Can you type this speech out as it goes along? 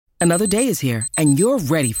Another day is here, and you're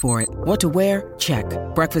ready for it. What to wear? Check.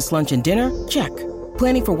 Breakfast, lunch, and dinner? Check.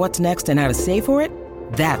 Planning for what's next and how to save for it?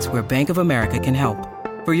 That's where Bank of America can help.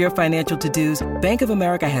 For your financial to-dos, Bank of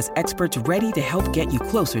America has experts ready to help get you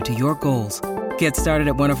closer to your goals. Get started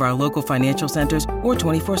at one of our local financial centers or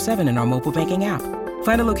 24/7 in our mobile banking app.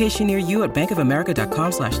 Find a location near you at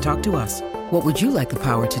bankofamerica.com/talktous. What would you like the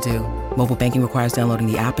power to do? Mobile banking requires downloading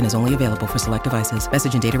the app and is only available for select devices.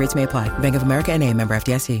 Message and data rates may apply. Bank of America N.A., member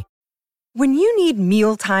FDIC. When you need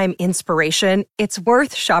mealtime inspiration, it's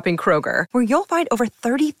worth shopping Kroger, where you'll find over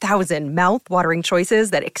 30,000 mouth-watering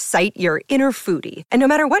choices that excite your inner foodie. And no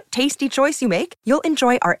matter what tasty choice you make, you'll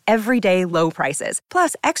enjoy our everyday low prices,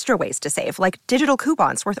 plus extra ways to save, like digital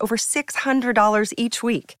coupons worth over $600 each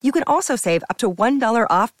week. You can also save up to $1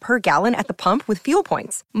 off per gallon at the pump with fuel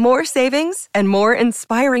points. More savings and more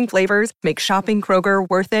inspiring flavors make shopping Kroger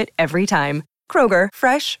worth it every time. Kroger,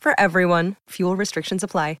 fresh for everyone. Fuel restrictions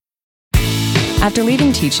apply. After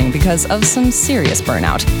leaving teaching because of some serious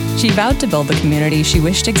burnout, she vowed to build the community she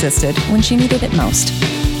wished existed when she needed it most.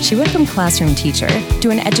 She went from classroom teacher to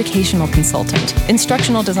an educational consultant,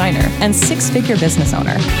 instructional designer, and six-figure business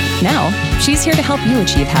owner. Now, she's here to help you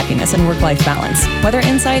achieve happiness and work-life balance, whether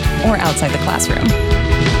inside or outside the classroom.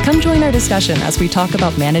 Come join our discussion as we talk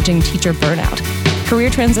about managing teacher burnout, career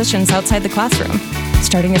transitions outside the classroom,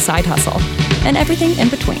 starting a side hustle, and everything in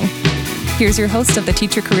between. Here's your host of the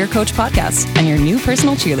Teacher Career Coach podcast and your new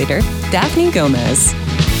personal cheerleader, Daphne Gomez.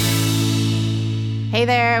 Hey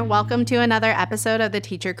there, welcome to another episode of the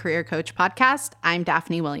Teacher Career Coach podcast. I'm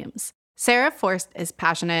Daphne Williams. Sarah Forst is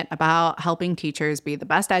passionate about helping teachers be the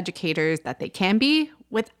best educators that they can be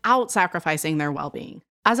without sacrificing their well-being.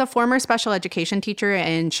 As a former special education teacher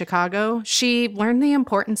in Chicago, she learned the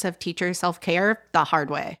importance of teacher self-care the hard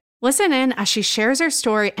way. Listen in as she shares her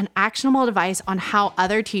story and actionable advice on how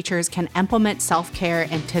other teachers can implement self-care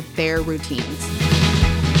into their routines.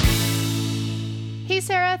 Hey,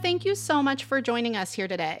 Sarah, thank you so much for joining us here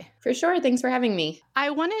today. For sure. Thanks for having me. I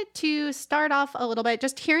wanted to start off a little bit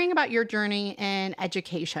just hearing about your journey in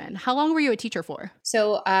education. How long were you a teacher for?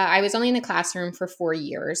 So I was only in the classroom for 4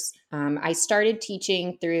 years. I started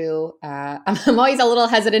teaching through, I'm always a little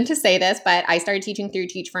hesitant to say this, but I started teaching through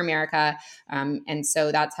Teach for America. And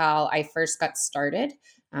so that's how I first got started.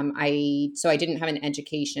 I didn't have an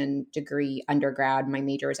education degree undergrad. My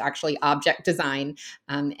major was actually object design.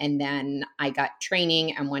 And then I got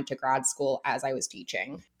training and went to grad school as I was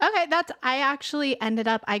teaching. Okay,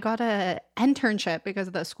 I got a internship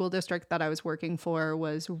because the school district that I was working for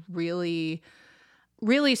was really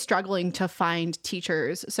struggling to find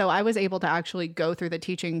teachers. So I was able to actually go through the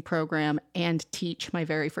teaching program and teach my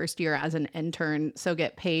very first year as an intern, so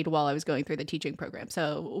get paid while I was going through the teaching program.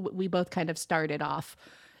 So we both kind of started off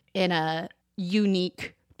in a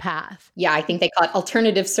unique path. Yeah, I think they call it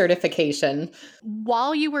alternative certification.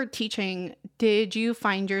 While you were teaching, did you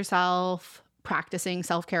find yourself practicing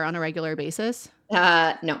self-care on a regular basis?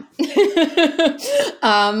 No.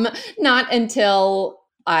 Not until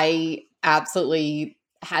I absolutely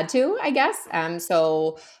had to, I guess. Like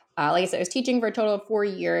I said, I was teaching for a total of 4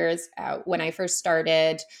 years. When I first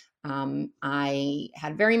started, I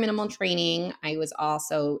had very minimal training. I was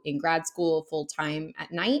also in grad school full-time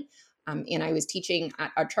at night. And I was teaching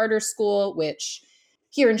at a charter school, which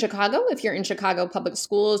here in Chicago, if you're in Chicago public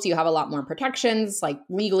schools, you have a lot more protections. Like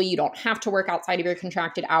legally, you don't have to work outside of your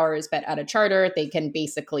contracted hours, but at a charter, they can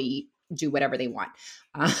basically do whatever they want.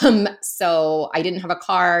 So I didn't have a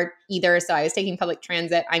car either. So I was taking public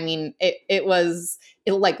transit. I mean, it was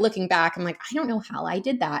like looking back, I'm like, I don't know how I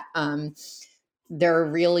did that. There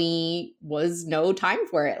really was no time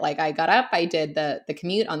for it. Like I got up, I did the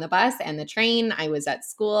commute on the bus and the train. I was at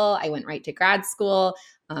school. I went right to grad school.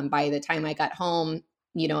 By the time I got home,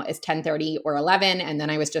 it's 10:30 or 11. And then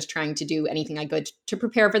I was just trying to do anything I could to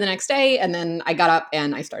prepare for the next day. And then I got up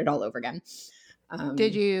and I started all over again.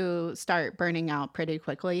 Did you start burning out pretty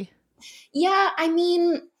quickly? Yeah, I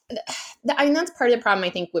mean, that's part of the problem, I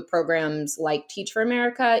think, with programs like Teach for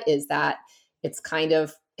America is that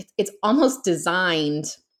it's almost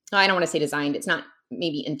designed. I don't want to say designed. It's not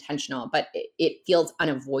maybe intentional, but it feels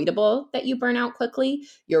unavoidable that you burn out quickly.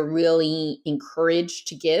 You're really encouraged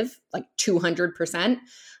to give like 200%.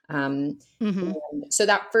 So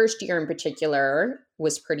that first year in particular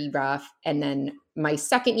was pretty rough. And then my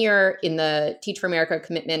second year in the Teach for America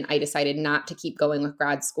commitment, I decided not to keep going with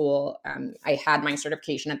grad school. I had my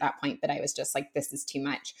certification at that point, but I was just like, this is too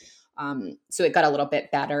much. So it got a little bit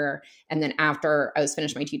better. And then after I was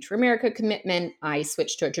finished my Teach for America commitment, I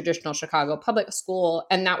switched to a traditional Chicago public school.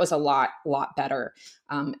 And that was a lot better.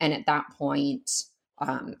 And at that point,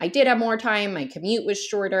 I did have more time. My commute was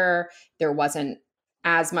shorter. There wasn't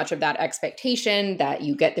as much of that expectation that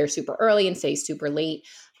you get there super early and stay super late.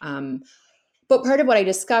 But part of what I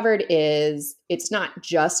discovered is it's not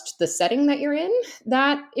just the setting that you're in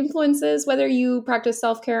that influences whether you practice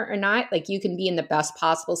self-care or not. Like, you can be in the best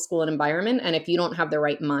possible school and environment, and if you don't have the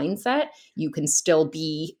right mindset, you can still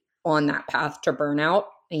be on that path to burnout.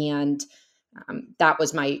 And that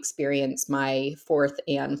was my experience my fourth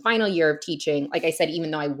and final year of teaching. Like I said,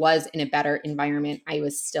 even though I was in a better environment, I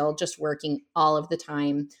was still just working all of the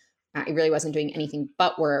time. I really wasn't doing anything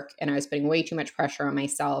but work, and I was putting way too much pressure on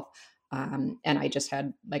myself. And I just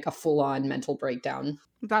had like a full-on mental breakdown.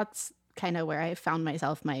 That's kind of where I found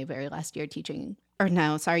myself my very last year teaching. Or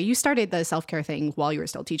no, sorry, you started the self-care thing while you were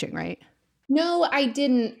still teaching, right? No, I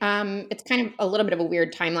didn't. It's kind of a little bit of a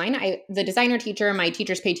weird timeline. The designer teacher, my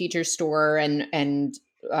Teachers Pay Teachers store, and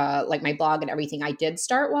like my blog and everything, I did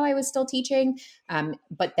start while I was still teaching.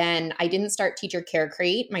 But then I didn't start Teacher Care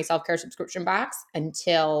Create, my self-care subscription box,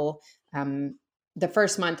 until the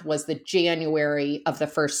first month was the January of the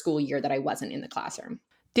first school year that I wasn't in the classroom.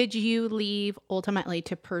 Did you leave ultimately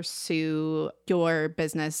to pursue your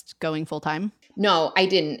business going full time? No, I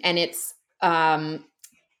didn't. And it's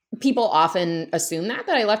people often assume that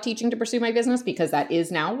I left teaching to pursue my business, because that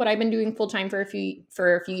is now what I've been doing full time for a few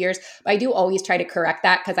years. But I do always try to correct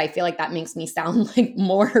that, because I feel like that makes me sound like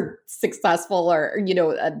more successful or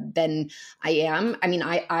than I am. I mean,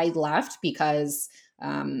 I left because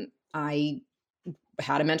I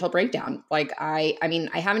had a mental breakdown. Like I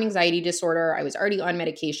have an anxiety disorder. I was already on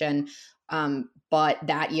medication. But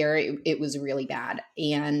that year it was really bad.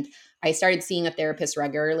 And I started seeing a therapist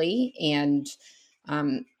regularly. And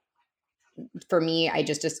for me, I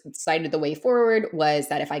just decided the way forward was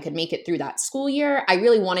that if I could make it through that school year, I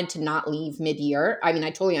really wanted to not leave mid-year. I mean, I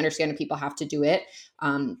totally understand if people have to do it.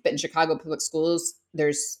 But in Chicago public schools,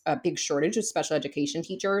 there's a big shortage of special education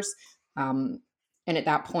teachers. And at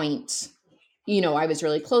that point, I was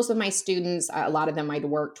really close with my students. A lot of them I'd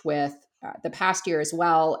worked with the past year as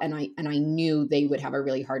well. And I knew they would have a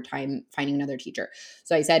really hard time finding another teacher.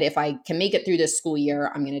 So I said, if I can make it through this school year,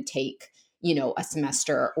 I'm going to take, a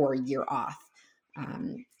semester or a year off.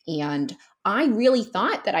 And I really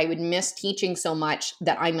thought that I would miss teaching so much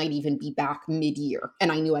that I might even be back mid-year.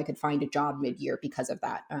 And I knew I could find a job mid-year because of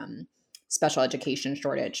that special education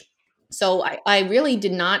shortage. So I really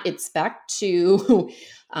did not expect to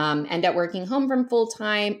end up working home from full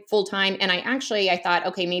time. And I thought,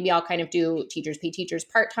 okay, maybe I'll kind of do Teachers Pay Teachers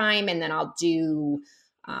part-time, and then I'll do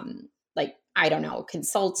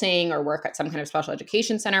consulting or work at some kind of special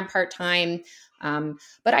education center part-time.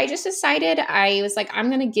 But I just decided, I was like, I'm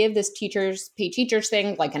going to give this Teachers Pay Teachers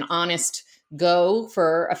thing like an honest go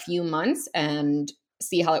for a few months and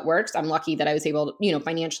see how it works. I'm lucky that I was able to,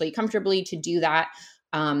 financially comfortably to do that.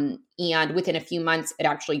 And within a few months, it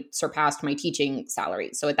actually surpassed my teaching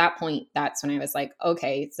salary. So at that point, that's when I was like,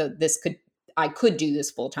 okay, so I could do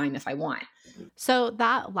this full time if I want. So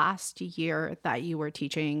that last year that you were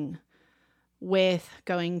teaching, with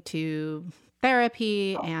going to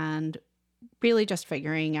therapy and really just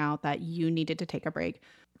figuring out that you needed to take a break,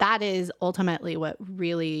 that is ultimately what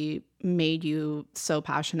really made you so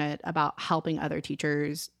passionate about helping other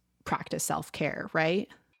teachers practice self-care, right?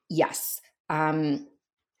 Yes. I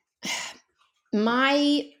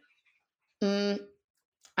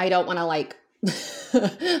don't want to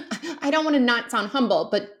I don't want to not sound humble,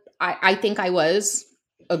 but I think I was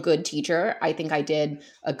a good teacher. I think I did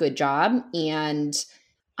a good job, and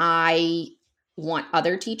I want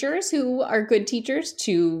other teachers who are good teachers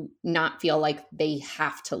to not feel like they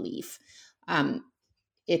have to leave.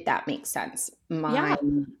 If that makes sense. My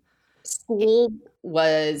school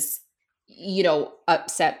was,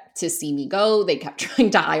 upset to see me go. They kept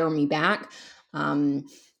trying to hire me back. And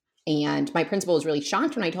my principal was really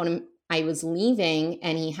shocked when I told him I was leaving,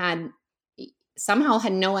 and he somehow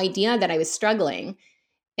had no idea that I was struggling.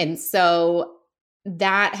 And so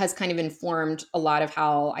that has kind of informed a lot of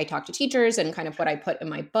how I talk to teachers, and kind of what I put in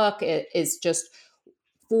my book. It is just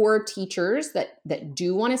for teachers that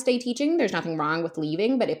do want to stay teaching. There's nothing wrong with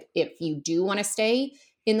leaving, but if you do want to stay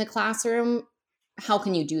in the classroom, how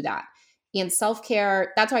can you do that? And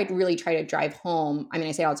self-care, that's why I really try to drive home. I mean,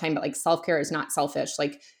 I say it all the time, but like, self-care is not selfish.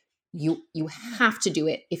 Like, you have to do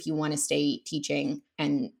it if you want to stay teaching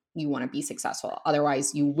and you want to be successful.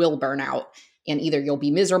 Otherwise, you will burn out, and either you'll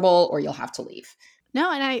be miserable or you'll have to leave.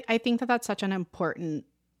 No, and I think that that's such an important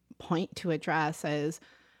point to address, is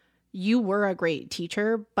you were a great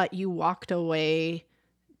teacher, but you walked away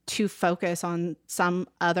to focus on some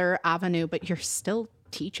other avenue, but you're still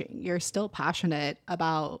teaching. You're still passionate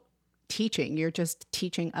about teaching. You're just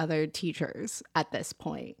teaching other teachers at this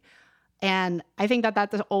point. And I think that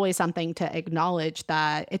that's always something to acknowledge,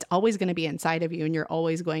 that it's always going to be inside of you and you're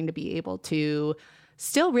always going to be able to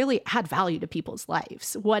still really add value to people's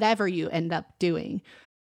lives, whatever you end up doing.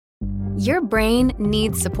 Your brain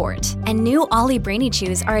needs support, and new Ollie Brainy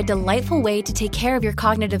Chews are a delightful way to take care of your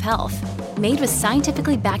cognitive health. Made with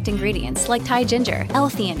scientifically backed ingredients like Thai ginger,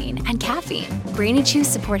 L-theanine, and caffeine, Brainy Chews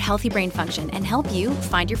support healthy brain function and help you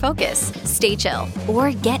find your focus, stay chill,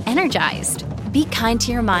 or get energized. Be kind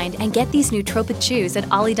to your mind and get these nootropic chews at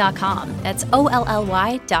ollie.com. That's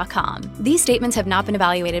OLLY.com. These statements have not been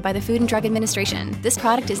evaluated by the Food and Drug Administration. This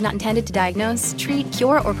product is not intended to diagnose, treat,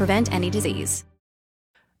 cure, or prevent any disease.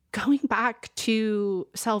 Going back to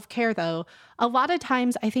self-care, though, a lot of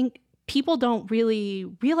times I think people don't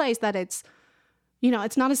really realize that it's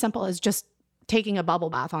not as simple as just taking a bubble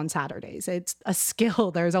bath on Saturdays. It's a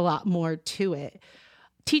skill. There's a lot more to it.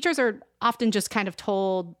 Teachers are often just kind of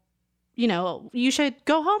told, you should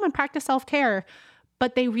go home and practice self-care,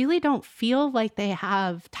 but they really don't feel like they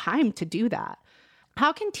have time to do that.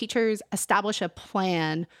 How can teachers establish a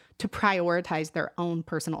plan to prioritize their own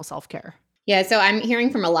personal self-care? Yeah, so I'm hearing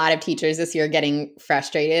from a lot of teachers this year getting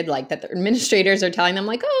frustrated, like that the administrators are telling them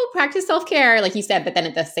like, oh, practice self-care, like you said, but then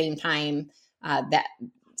at the same time, that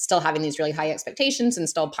still having these really high expectations and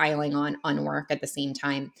still piling on work at the same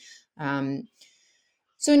time.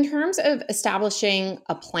 So in terms of establishing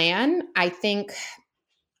a plan, I think,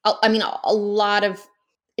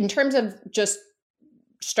 in terms of just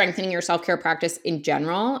strengthening your self-care practice in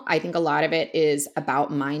general, I think a lot of it is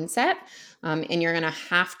about mindset. And you're going to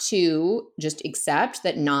have to just accept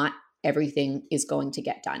that not everything is going to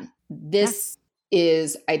get done. This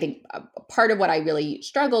is, I think, a part of what I really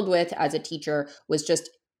struggled with as a teacher was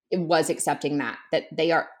accepting that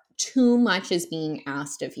too much is being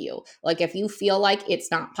asked of you. Like if you feel like it's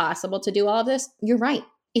not possible to do all of this, you're right.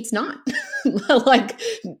 It's not. Like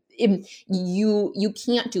you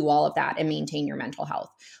can't do all of that and maintain your mental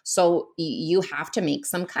health. So you have to make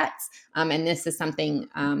some cuts. And this is something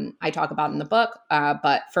I talk about in the book.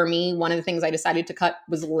 But for me, one of the things I decided to cut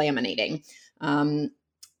was laminating.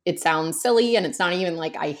 It sounds silly and it's not even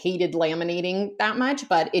like I hated laminating that much,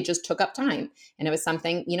 but it just took up time. And it was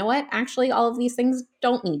something, you know what, actually all of these things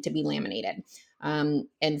don't need to be laminated.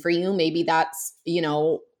 And for you, maybe that's,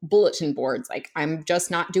 bulletin boards, like I'm just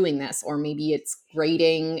not doing this, or maybe it's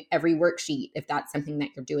grading every worksheet if that's something that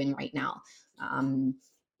you're doing right now.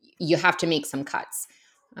 You have to make some cuts.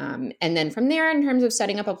 And then from there, in terms of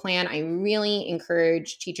setting up a plan, I really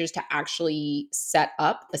encourage teachers to actually set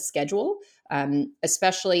up a schedule.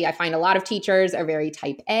 Especially, I find a lot of teachers are very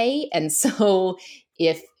type A. And so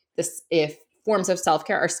if forms of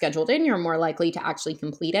self-care are scheduled in, you're more likely to actually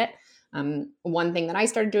complete it. One thing that I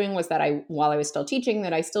started doing was that while I was still teaching,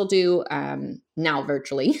 that I still do now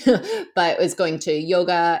virtually, but was going to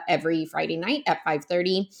yoga every Friday night at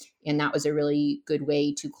 5:30. And that was a really good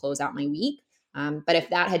way to close out my week. But if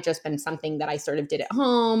that had just been something that I sort of did at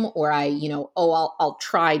home, or I'll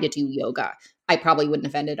try to do yoga, I probably wouldn't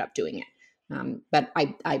have ended up doing it. But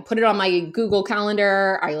I put it on my Google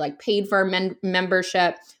Calendar. I paid for a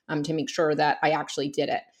membership to make sure that I actually did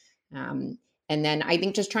it. And then I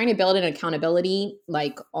think just trying to build an accountability,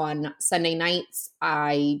 like on Sunday nights,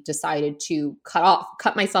 I decided to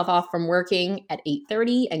cut myself off from working at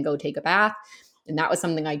 8:30 and go take a bath. And that was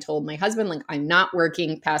something I told my husband, like, I'm not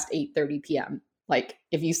working past 8:30 p.m. Like,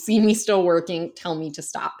 if you see me still working, tell me to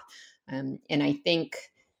stop. And I think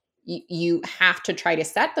you have to try to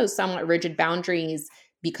set those somewhat rigid boundaries,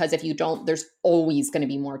 because if you don't, there's always going to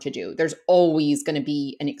be more to do. There's always going to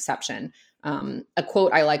be an exception. A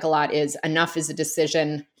quote I like a lot is, enough is a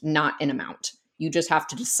decision, not an amount. You just have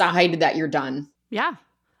to decide that you're done. Yeah,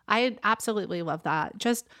 I absolutely love that.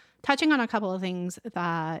 Just touching on a couple of things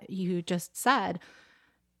that you just said,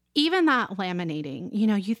 even that laminating,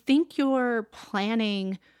 you think you're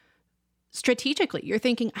planning strategically. You're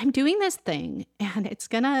thinking, I'm doing this thing and it's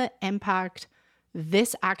going to impact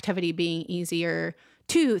this activity being easier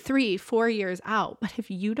 2, 3, 4 years out. But if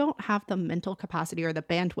you don't have the mental capacity or the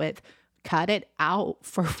bandwidth, cut it out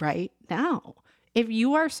for right now. If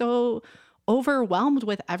you are so overwhelmed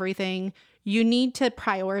with everything, you need to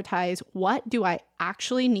prioritize, what do I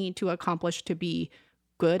actually need to accomplish to be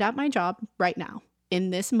good at my job right now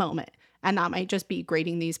in this moment? And that might just be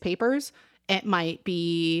grading these papers. It might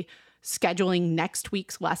be scheduling next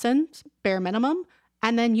week's lessons, bare minimum.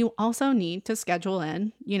 And then you also need to schedule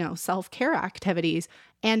in, self-care activities.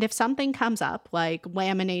 And if something comes up, like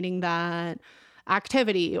laminating that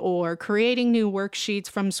activity or creating new worksheets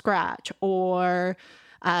from scratch or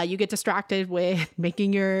You get distracted with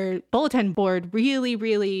making your bulletin board really,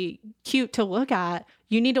 really cute to look at.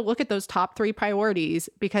 You need to look at those top 3 priorities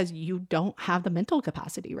because you don't have the mental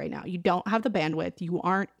capacity right now. You don't have the bandwidth. You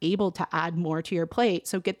aren't able to add more to your plate.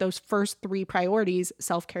 So get those first 3 priorities,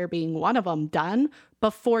 self-care being one of them, done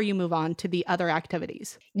before you move on to the other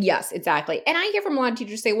activities. Yes, exactly. And I hear from a lot of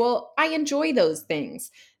teachers say, well, I enjoy those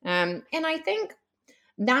things. And I think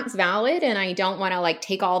that's valid. And I don't want to like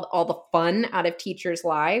take all the fun out of teachers'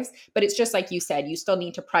 lives, but it's just like you said, you still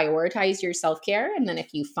need to prioritize your self-care. And then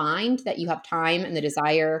if you find that you have time and the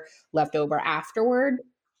desire left over afterward,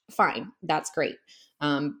 fine, that's great.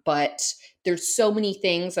 But there's so many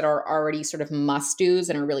things that are already sort of must-dos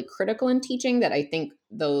and are really critical in teaching that I think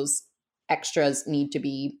those extras need to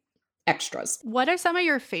be extras. What are some of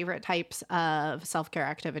your favorite types of self-care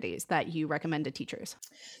activities that you recommend to teachers?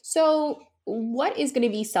 So what is going to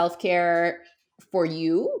be self-care for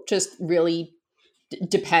you just really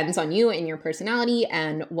depends on you and your personality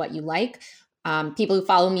and what you like. People who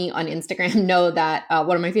follow me on Instagram know that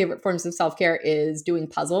one of my favorite forms of self-care is doing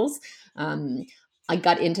puzzles. I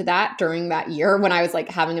got into that during that year when I was like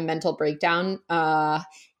having a mental breakdown.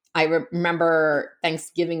 I remember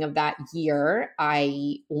Thanksgiving of that year,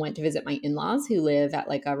 I went to visit my in-laws who live at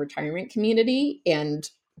like a retirement community, and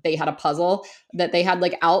they had a puzzle that they had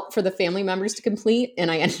like out for the family members to complete. And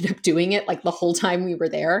I ended up doing it like the whole time we were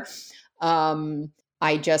there.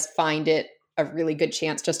 I just find it a really good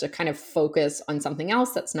chance just to kind of focus on something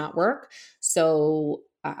else that's not work. So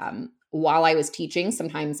while I was teaching,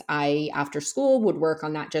 sometimes I, after school, would work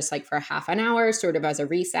on that just like for half an hour, sort of as a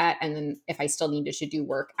reset. And then if I still needed to do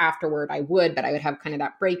work afterward, I would, but I would have kind of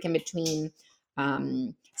that break in between.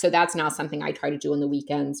 So that's now something I try to do on the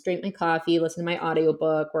weekends: drink my coffee, listen to my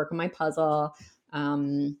audiobook, work on my puzzle.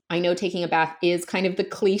 I know taking a bath is kind of the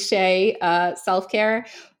cliche self-care,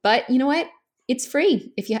 but you know what? It's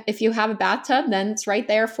free. If you have a bathtub, then it's right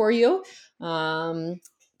there for you.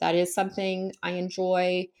 That is something I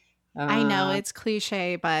enjoy. I know it's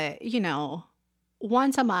cliche, but you know,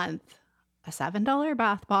 once a month, a $7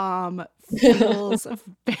 bath bomb feels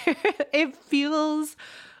it feels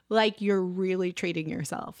like you're really treating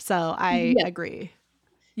yourself. So I agree.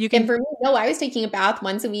 You can. And for me, no, I was taking a bath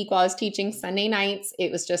once a week while I was teaching Sunday nights.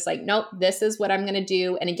 It was just like, nope, this is what I'm going to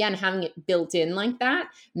do. And again, having it built in like that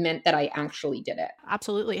meant that I actually did it.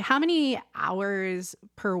 Absolutely. How many hours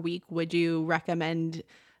per week would you recommend?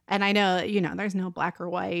 And I know, you know, there's no black or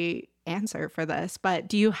white answer for this, but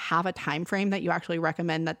do you have a time frame that you actually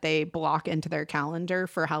recommend that they block into their calendar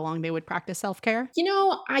for how long they would practice self-care? You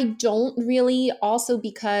know, I don't really, also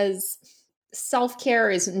because self-care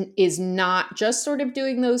is not just sort of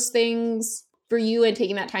doing those things for you and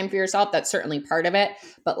taking that time for yourself. That's certainly part of it.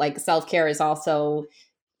 But like self-care is also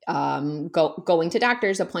going to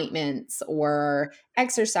doctor's appointments or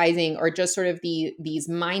exercising or just sort of these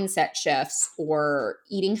mindset shifts or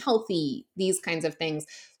eating healthy, these kinds of things.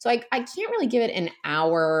 So I can't really give it an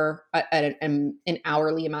hour, an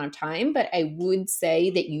hourly amount of time, but I would say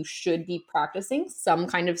that you should be practicing some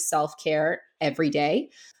kind of self-care every day,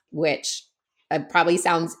 which probably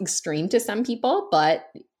sounds extreme to some people, but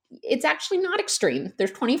it's actually not extreme.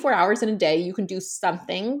 There's 24 hours in a day. You can do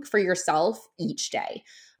something for yourself each day.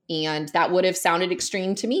 And that would have sounded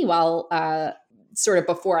extreme to me while sort of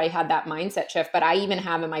before I had that mindset shift. But I even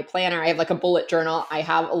have in my planner, I have like a bullet journal. I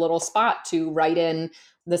have a little spot to write in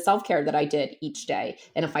the self-care that I did each day.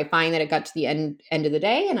 And if I find that it got to the end of the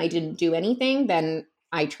day and I didn't do anything, then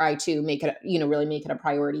I try to make it, really make it a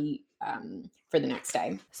priority for the next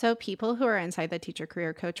day. So people who are inside the Teacher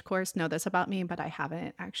Career Coach course know this about me, but I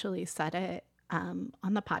haven't actually said it on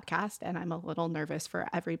the podcast. And I'm a little nervous for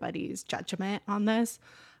everybody's judgment on this.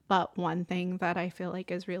 But one thing that I feel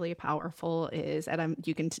like is really powerful is, and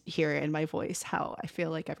you can hear it in my voice how I feel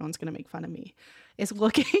like everyone's going to make fun of me, is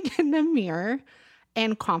looking in the mirror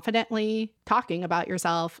and confidently talking about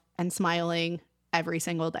yourself and smiling every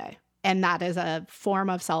single day. And that is a form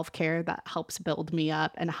of self-care that helps build me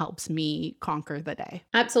up and helps me conquer the day.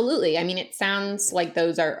 Absolutely. I mean, it sounds like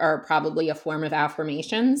those are probably a form of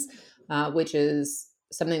affirmations, which is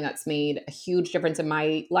something that's made a huge difference in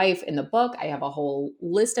my life. In the book, I have a whole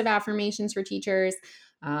list of affirmations for teachers.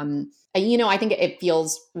 I think it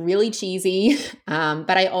feels really cheesy,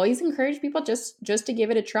 but I always encourage people just to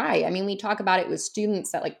give it a try. I mean, we talk about it with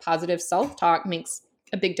students that like positive self-talk makes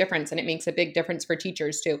a big difference, and it makes a big difference for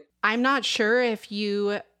teachers too. I'm not sure if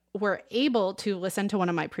you were able to listen to one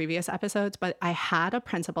of my previous episodes, but I had a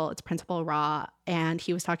principal, it's Principal Ra, and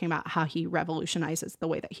he was talking about how he revolutionizes the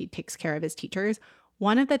way that he takes care of his teachers.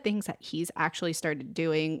 One of the things that he's actually started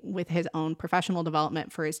doing with his own professional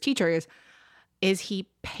development for his teachers is he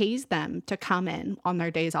pays them to come in on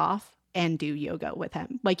their days off and do yoga with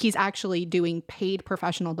him. Like he's actually doing paid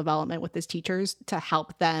professional development with his teachers to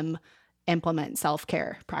help them implement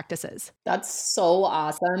self-care practices. That's so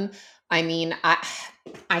awesome. I mean, I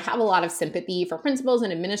have a lot of sympathy for principals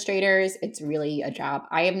and administrators. It's really a job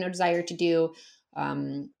I have no desire to do.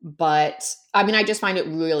 But I mean, I just find it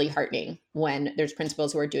really heartening when there's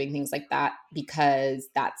principals who are doing things like that, because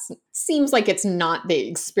that seems like it's not the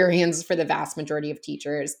experience for the vast majority of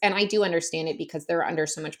teachers. And I do understand it because they're under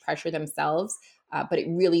so much pressure themselves. But it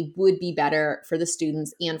really would be better for the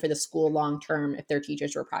students and for the school long term if their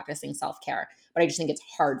teachers were practicing self-care. But I just think it's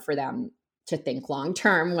hard for them to think long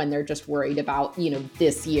term when they're just worried about,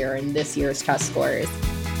 this year and this year's test scores.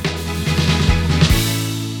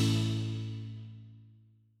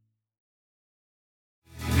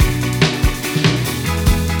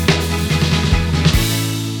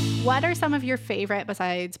 What are some of your favorite,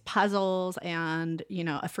 besides puzzles and,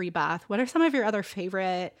 a free bath, what are some of your other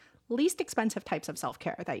favorite, least expensive types of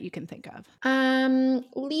self-care that you can think of?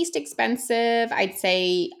 Least expensive, I'd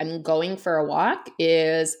say going for a walk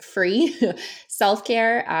is free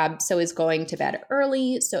self-care. So is going to bed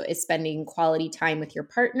early. So is spending quality time with your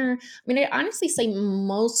partner. I mean, I honestly say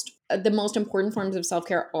the most important forms of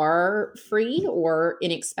self-care are free or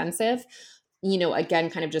inexpensive. Again,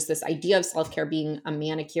 kind of just this idea of self-care being a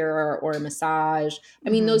manicure or a massage.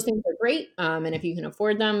 I mean, those things are great. And if you can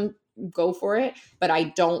afford them, go for it. But I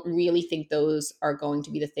don't really think those are going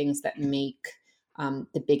to be the things that make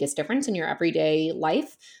the biggest difference in your everyday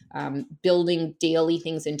life. Building daily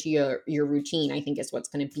things into your routine, I think, is what's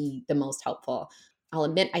going to be the most helpful. I'll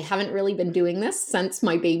admit I haven't really been doing this since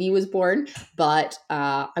my baby was born, but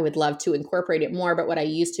I would love to incorporate it more. But what I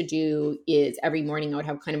used to do is every morning I would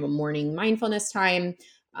have kind of a morning mindfulness time.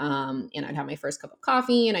 And I'd have my first cup of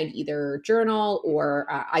coffee and I'd either journal or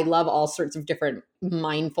I love all sorts of different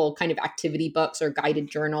mindful kind of activity books or guided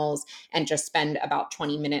journals, and just spend about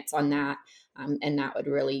 20 minutes on that. And that would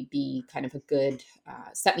really be kind of a good,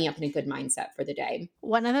 set me up in a good mindset for the day.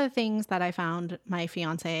 One of the things that I found my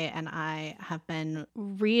fiance and I have been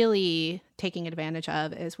really taking advantage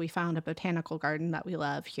of is we found a botanical garden that we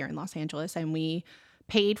love here in Los Angeles, and we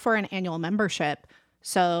paid for an annual membership.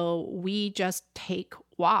 So we just take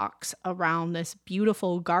walks around this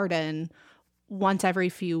beautiful garden once every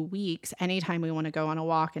few weeks, anytime we want to go on a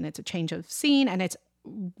walk, and it's a change of scene, and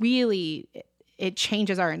it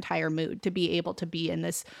changes our entire mood to be able to be in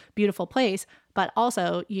this beautiful place. But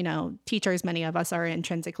also, teachers, many of us are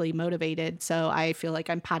intrinsically motivated. So I feel like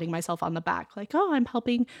I'm patting myself on the back, like, oh, I'm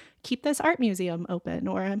helping keep this art museum open,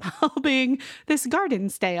 or I'm helping this garden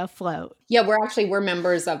stay afloat. Yeah, we're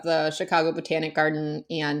members of the Chicago Botanic Garden,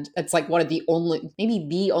 and it's like one of the only, maybe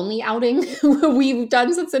the only outing we've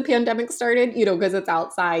done since the pandemic started, because it's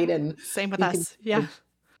outside. And same with us. Yeah.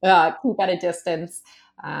 Keep at a distance.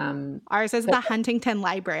 Ours is the Huntington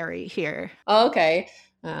Library here. Oh, okay.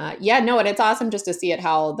 And it's awesome just to see it,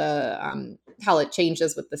 how it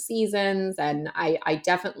changes with the seasons. And I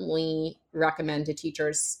definitely recommend to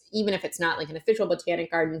teachers, even if it's not like an official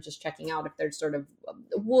botanic garden, just checking out if there's sort of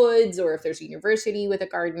woods or if there's a university with a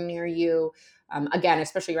garden near you. Again,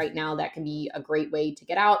 especially right now, that can be a great way to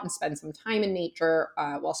get out and spend some time in nature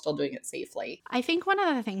while still doing it safely. I think one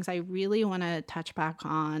of the things I really want to touch back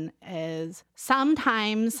on is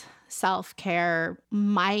sometimes self-care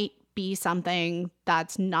might be something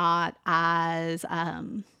that's not as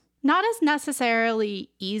necessarily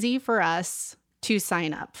easy for us to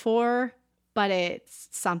sign up for, but it's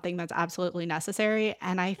something that's absolutely necessary.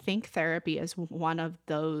 And I think therapy is one of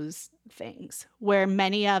those things where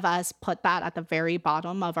many of us put that at the very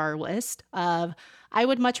bottom of our list of, I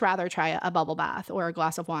would much rather try a bubble bath or a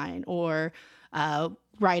glass of wine or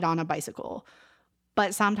ride on a bicycle.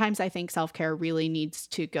 But sometimes I think self-care really needs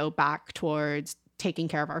to go back towards taking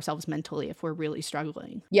care of ourselves mentally if we're really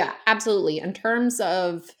struggling. Yeah, absolutely. In terms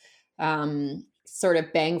of sort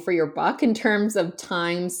of bang for your buck, in terms of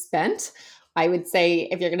time spent, I would say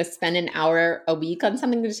if you're going to spend an hour a week on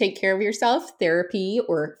something to take care of yourself, therapy,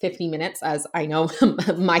 or 50 minutes, as I know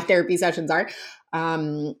my therapy sessions are,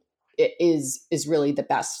 it is really the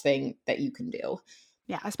best thing that you can do.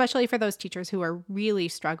 Yeah, especially for those teachers who are really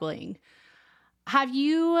struggling. Have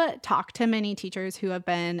you talked to many teachers who have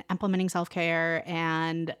been implementing self-care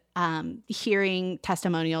and hearing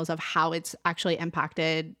testimonials of how it's actually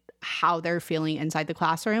impacted how they're feeling inside the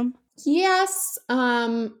classroom? Yes.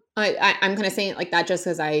 I'm going to say it like that just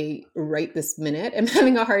because I right this minute am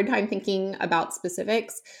having a hard time thinking about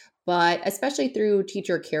specifics. But especially through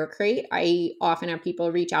Teacher Care Crate, I often have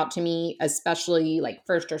people reach out to me, especially like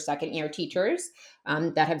first or second year teachers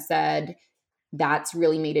that have said, that's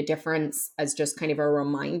really made a difference as just kind of a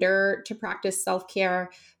reminder to practice self-care.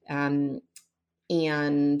 And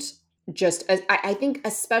just, I think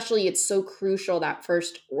especially it's so crucial that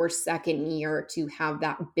first or second year to have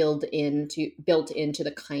that built into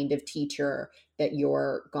the kind of teacher that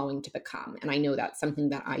you're going to become. And I know that's something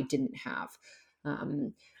that I didn't have.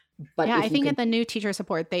 But yeah, I think at the new teacher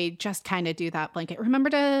support, they just kind of do that blanket.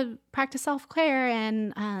 Remember to practice self-care,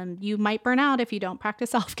 and you might burn out if you don't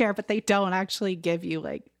practice self-care, but they don't actually give you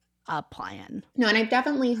like a plan. No, and I've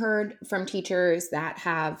definitely heard from teachers that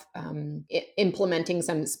have implementing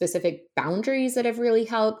some specific boundaries that have really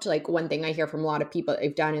helped. Like one thing I hear from a lot of people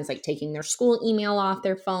they've done is like taking their school email off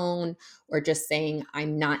their phone, or just saying,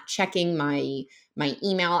 I'm not checking my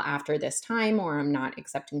email after this time, or I'm not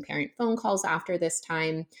accepting parent phone calls after this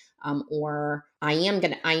time. Or I am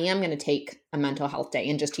gonna take a mental health day,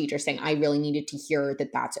 and just teachers saying, I really needed to hear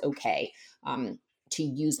that that's okay to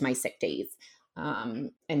use my sick days.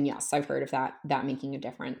 And yes, I've heard of that making a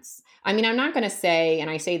difference. I mean, I'm not going to say, and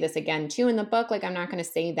I say this again too in the book, like I'm not going to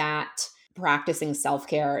say that practicing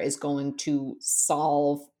self-care is going to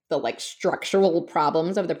solve the like structural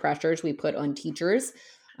problems of the pressures we put on teachers.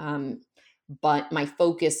 But my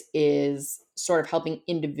focus is sort of helping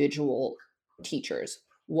individual teachers.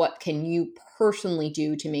 What can you personally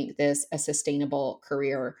do to make this a sustainable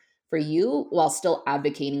career for you while still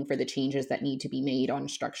advocating for the changes that need to be made on a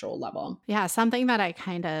structural level? Yeah, something that I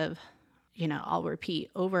kind of, I'll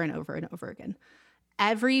repeat over and over and over again.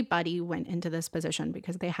 Everybody went into this position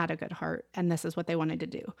because they had a good heart and this is what they wanted to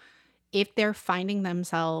do. If they're finding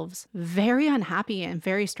themselves very unhappy and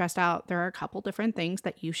very stressed out, there are a couple different things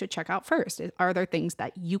that you should check out first. Are there things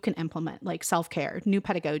that you can implement, like self-care, new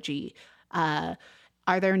pedagogy? Are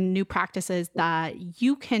there new practices that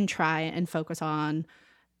you can try and focus on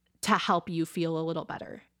to help you feel a little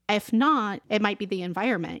better? If not, it might be the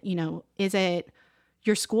environment. Is it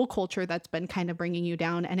your school culture that's been kind of bringing you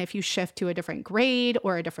down? And if you shift to a different grade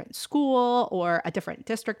or a different school or a different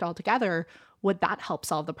district altogether, would that help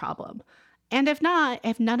solve the problem? And if not,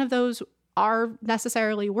 if none of those are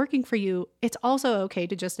necessarily working for you, it's also okay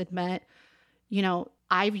to just admit,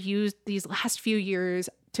 I've used these last few years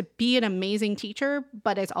to be an amazing teacher,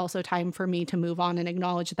 but it's also time for me to move on and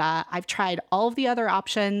acknowledge that I've tried all of the other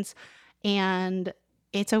options and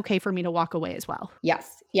it's okay for me to walk away as well.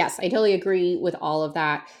 Yes, I totally agree with all of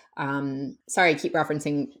that. Sorry, I keep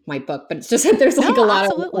referencing my book, but it's just that there's like a lot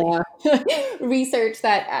of research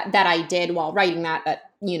that I did while writing that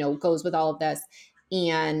goes with all of this.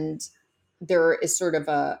 And there is sort of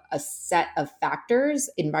a set of factors,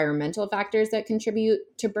 environmental factors that contribute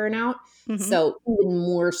to burnout. Mm-hmm. So even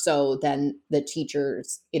more so than the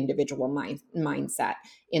teacher's individual mindset.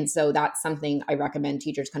 And so that's something I recommend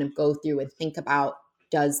teachers kind of go through and think about.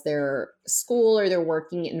 Does their school or their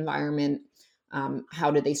working environment,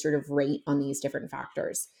 how do they sort of rate on these different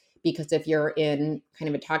factors? Because if you're in kind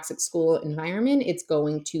of a toxic school environment, it's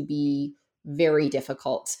going to be very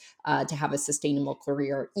difficult to have a sustainable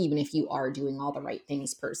career, even if you are doing all the right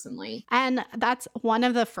things personally. And that's one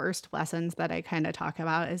of the first lessons that I kind of talk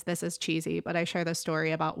about is, this is cheesy, but I share the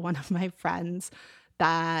story about one of my friends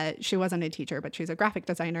that she wasn't a teacher, but she's a graphic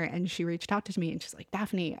designer. And she reached out to me and she's like,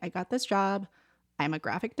 Daphne, I got this job. I'm a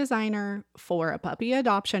graphic designer for a puppy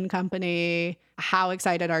adoption company. How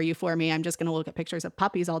excited are you for me? I'm just going to look at pictures of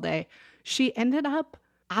puppies all day. She ended up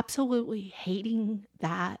absolutely hating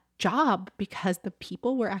that job because the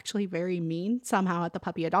people were actually very mean somehow at the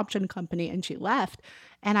puppy adoption company, and she left.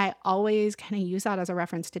 And I always kind of use that as a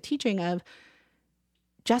reference to teaching of,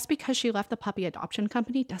 just because she left the puppy adoption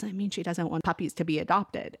company doesn't mean she doesn't want puppies to be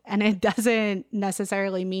adopted. And it doesn't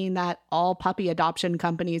necessarily mean that all puppy adoption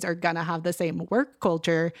companies are going to have the same work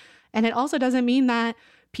culture. And it also doesn't mean that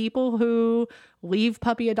people who leave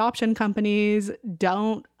puppy adoption companies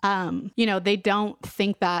don't, they don't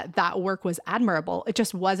think that that work was admirable. It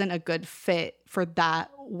just wasn't a good fit for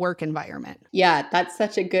that work environment. Yeah, that's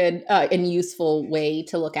such a good and useful way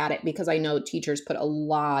to look at it, because I know teachers put a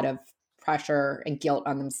lot of pressure and guilt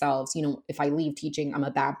on themselves. If I leave teaching, I'm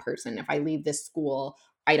a bad person. If I leave this school,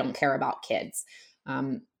 I don't care about kids,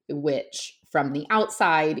 which from the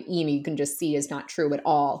outside, you can just see is not true at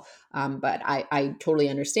all. But I totally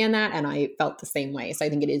understand that. And I felt the same way. So I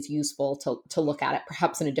think it is useful to look at it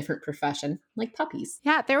perhaps in a different profession like puppies.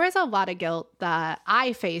 Yeah, there was a lot of guilt that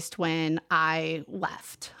I faced when I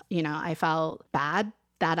left. I felt bad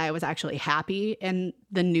that I was actually happy in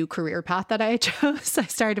the new career path that I chose. I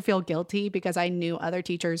started to feel guilty because I knew other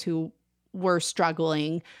teachers who were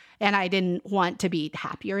struggling and I didn't want to be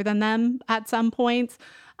happier than them at some points.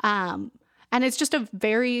 And it's just a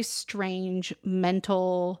very strange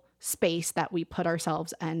mental space that we put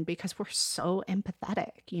ourselves in because we're so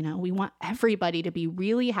empathetic. You know, we want everybody to be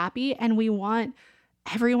really happy and we want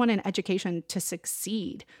everyone in education to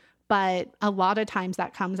succeed. But a lot of times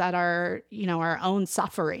that comes at our, you know, our own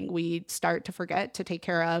suffering. We start to forget to take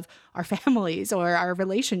care of our families or our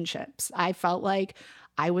relationships. I felt like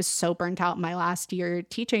I was so burnt out my last year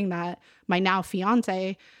teaching that my now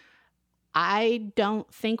fiance, I don't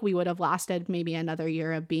think we would have lasted maybe another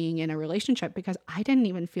year of being in a relationship because I didn't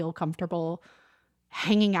even feel comfortable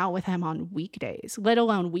hanging out with him on weekdays, let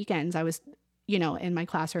alone weekends. I was, you know, in my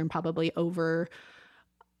classroom probably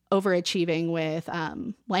overachieving with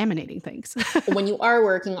laminating things. When you are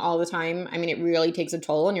working all the time, I mean, it really takes a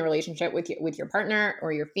toll on your relationship with your partner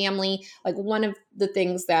or your family. Like one of the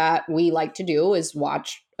things that we like to do is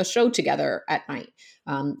watch a show together at night.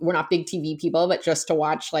 We're not big TV people, but just to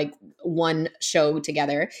watch like one show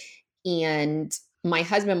together. And my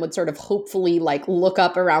husband would sort of hopefully like look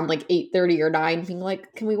up around like 8:30 or 9 being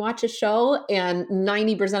like, can we watch a show? And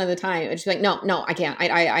 90% of the time it's like, no, I can't.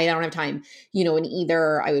 I don't have time, you know, and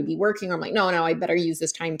either I would be working or I'm like, no, I better use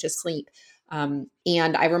this time to sleep. And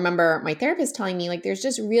I remember my therapist telling me like, there's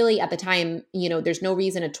just really at the time, you know, there's no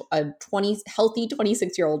reason a healthy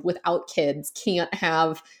 26-year-old without kids can't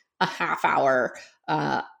have a half hour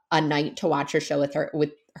a night to watch a show with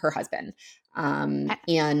her husband.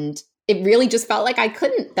 And it really just felt like I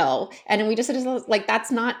couldn't though. And we just said like,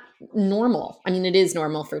 that's not normal. I mean, it is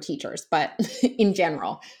normal for teachers, but in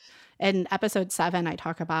general. In episode 7, I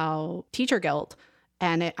talk about teacher guilt.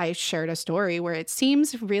 And I shared a story where it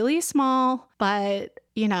seems really small, but,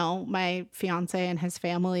 you know, my fiance and his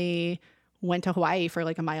family went to Hawaii for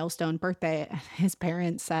like a milestone birthday. And his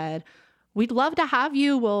parents said, we'd love to have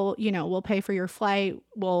you. We'll pay for your flight.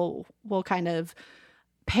 We'll kind of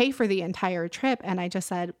pay for the entire trip. And I just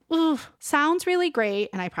said, ooh, sounds really great.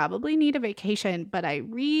 And I probably need a vacation, but I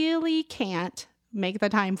really can't make the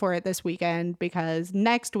time for it this weekend because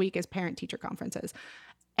next week is parent-teacher conferences.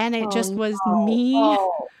 And it was me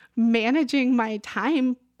managing my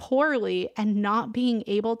time poorly and not being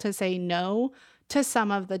able to say no to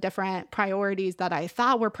some of the different priorities that I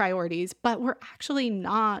thought were priorities, but were actually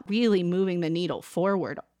not really moving the needle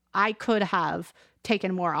forward. I could have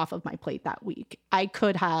taken more off of my plate that week. I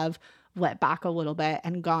could have let back a little bit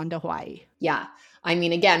and gone to Hawaii. Yeah. I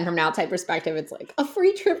mean, again, from an outside perspective, it's like a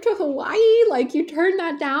free trip to Hawaii. Like you turned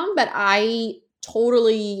that down, but I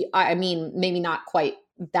mean, maybe not quite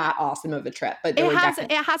that awesome of a trip, but it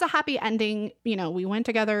has a happy ending. You know, we went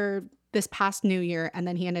together this past New Year and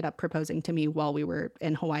then he ended up proposing to me while we were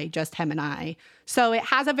in Hawaii, just him and I. So it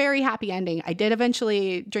has a very happy ending. I did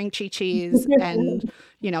eventually drink chi-chis and,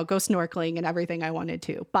 you know, go snorkeling and everything I wanted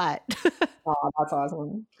to, but. Oh, that's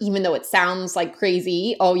awesome. Even though it sounds like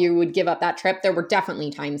crazy, you would give up that trip. There were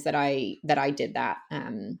definitely times that I did that.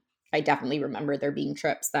 I definitely remember there being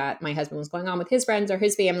trips that my husband was going on with his friends or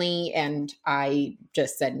his family. And I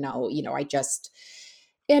just said, no, you know,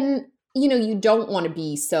 you know, you don't want to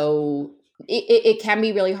be so, it can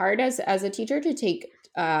be really hard as a teacher to take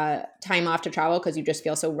time off to travel because you just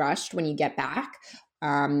feel so rushed when you get back.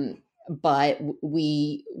 But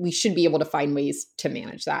we should be able to find ways to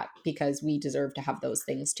manage that because we deserve to have those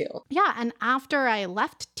things too. Yeah. And after I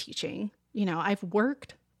left teaching, you know, I've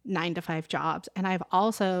worked 9-to-5 jobs. And I've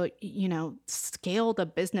also, you know, scaled a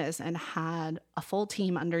business and had a full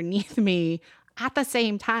team underneath me at the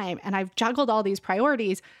same time. And I've juggled all these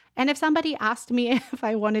priorities. And if somebody asked me if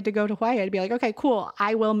I wanted to go to Hawaii, I'd be like, okay, cool.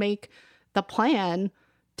 I will make the plan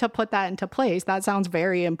to put that into place. That sounds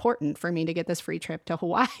very important for me to get this free trip to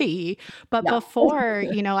Hawaii. But before,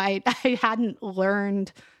 you know, I hadn't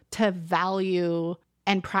learned to value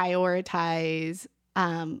and prioritize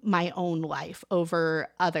my own life over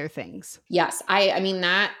other things. Yes. I mean,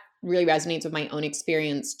 that really resonates with my own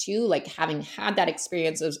experience too. Like having had that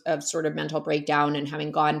experience of sort of mental breakdown and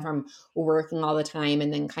having gone from working all the time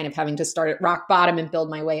and then kind of having to start at rock bottom and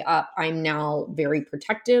build my way up. I'm now very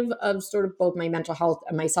protective of sort of both my mental health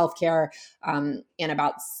and my self-care, and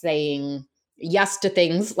about saying yes to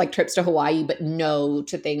things like trips to Hawaii, but no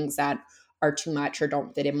to things that are too much or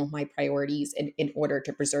don't fit in with my priorities in order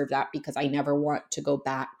to preserve that, because I never want to go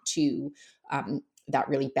back to that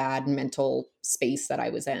really bad mental space that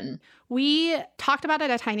I was in. We talked about it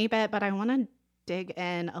a tiny bit, but I want to dig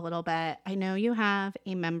in a little bit. I know you have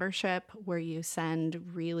a membership where you send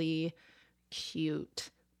really cute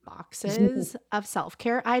boxes of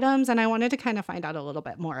self-care items, and I wanted to kind of find out a little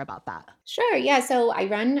bit more about that. Sure. Yeah. So I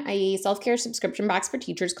run a self-care subscription box for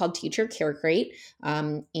teachers called Teacher Care Crate,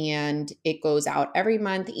 and it goes out every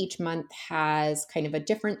month. Each month has kind of a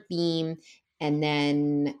different theme. And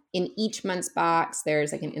then in each month's box,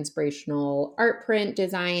 there's like an inspirational art print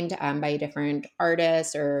designed by a different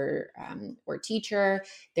artist or teacher.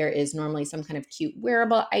 There is normally some kind of cute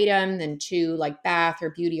wearable item, then 2 like bath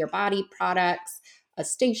or beauty or body products, a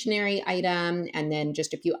stationery item, and then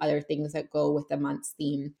just a few other things that go with the month's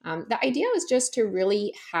theme. The idea was just to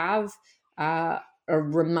really have a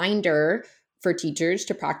reminder for teachers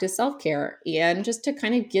to practice self-care and just to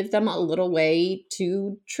kind of give them a little way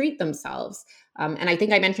to treat themselves. And I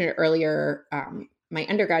think I mentioned it earlier, my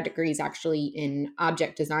undergrad degree is actually in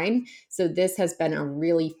object design. So this has been a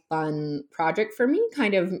really fun project for me,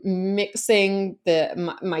 kind of mixing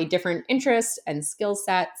my different interests and skill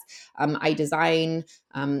sets. I design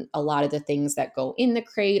a lot of the things that go in the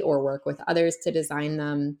crate or work with others to design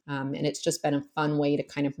them. And it's just been a fun way to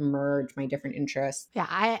kind of merge my different interests. Yeah,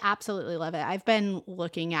 I absolutely love it. I've been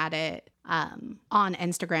looking at it on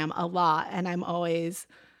Instagram a lot, and I'm always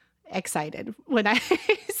excited when I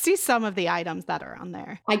see some of the items that are on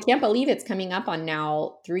there. I can't believe it's coming up on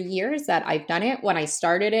now 3 years that I've done it. When I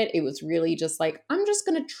started it, it was really just like, I'm just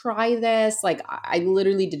going to try this. Like I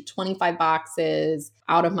literally did 25 boxes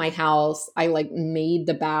out of my house. I like made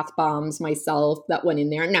the bath bombs myself that went in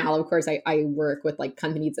there. Now, of course, I work with like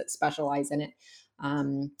companies that specialize in it.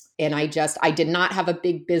 And I did not have a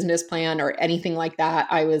big business plan or anything like that.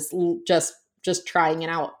 I was just trying it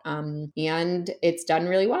out. And it's done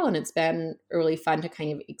really well. And it's been really fun to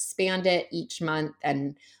kind of expand it each month.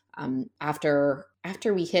 And after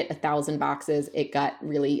we hit 1,000 boxes, it got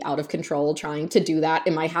really out of control trying to do that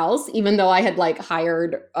in my house, even though I had like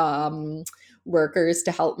hired workers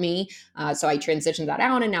to help me. So I transitioned that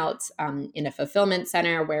out, and now it's in a fulfillment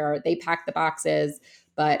center where they pack the boxes.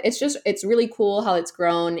 But it's really cool how it's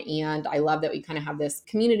grown. And I love that we kind of have this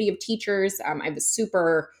community of teachers. I have a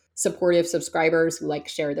super supportive subscribers who like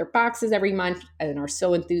share their boxes every month and are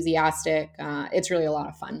so enthusiastic. It's really a lot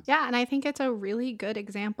of fun. Yeah. And I think it's a really good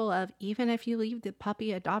example of, even if you leave the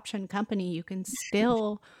puppy adoption company, you can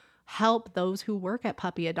still help those who work at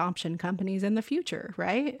puppy adoption companies in the future,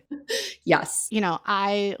 right? Yes. You know,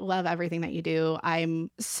 I love everything that you do.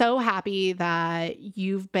 I'm so happy that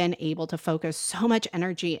you've been able to focus so much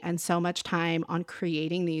energy and so much time on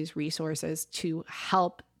creating these resources to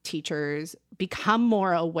help teachers become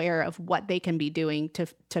more aware of what they can be doing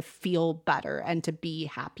to feel better and to be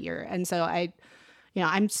happier. And so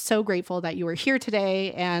I'm so grateful that you were here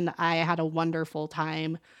today, and I had a wonderful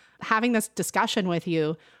time having this discussion with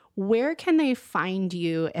you. Where can they find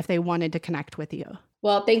you if they wanted to connect with you?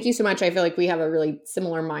 Well, thank you so much. I feel like we have a really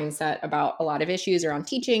similar mindset about a lot of issues around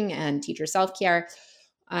teaching and teacher self-care.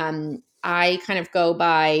 I kind of go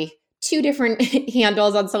by 2 different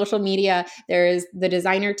handles on social media. There's The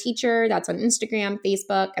Designer Teacher, that's on Instagram,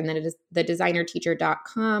 Facebook, and then it is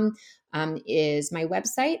thedesignerteacher.com is my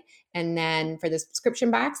website. And then for the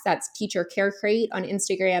subscription box, that's Teacher Care Crate on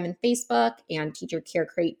Instagram and Facebook, and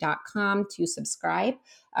teachercarecrate.com to subscribe.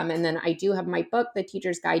 And then I do have my book, The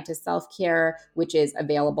Teacher's Guide to Self-Care, which is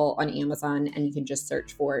available on Amazon, and you can just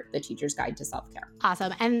search for The Teacher's Guide to Self-Care.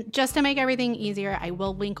 Awesome. And just to make everything easier, I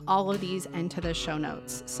will link all of these into the show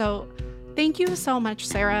notes. So thank you so much,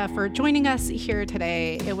 Sarah, for joining us here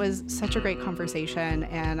today. It was such a great conversation,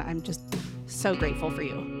 and I'm just so grateful for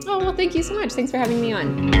you. Oh, well, thank you so much. Thanks for having me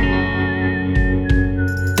on.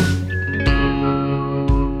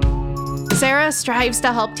 Sarah strives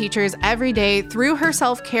to help teachers every day through her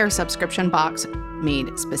self-care subscription box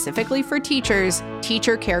made specifically for teachers,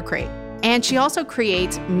 Teacher Care Crate. And she also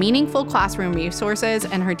creates meaningful classroom resources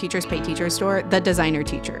in her Teachers Pay Teachers store, The Designer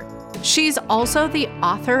Teacher. She's also the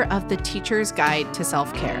author of The Teacher's Guide to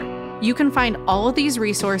Self-Care. You can find all of these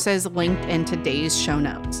resources linked in today's show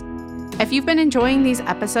notes. If you've been enjoying these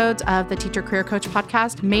episodes of the Teacher Career Coach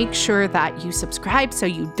podcast, make sure that you subscribe so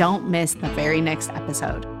you don't miss the very next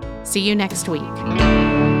episode. See you next week.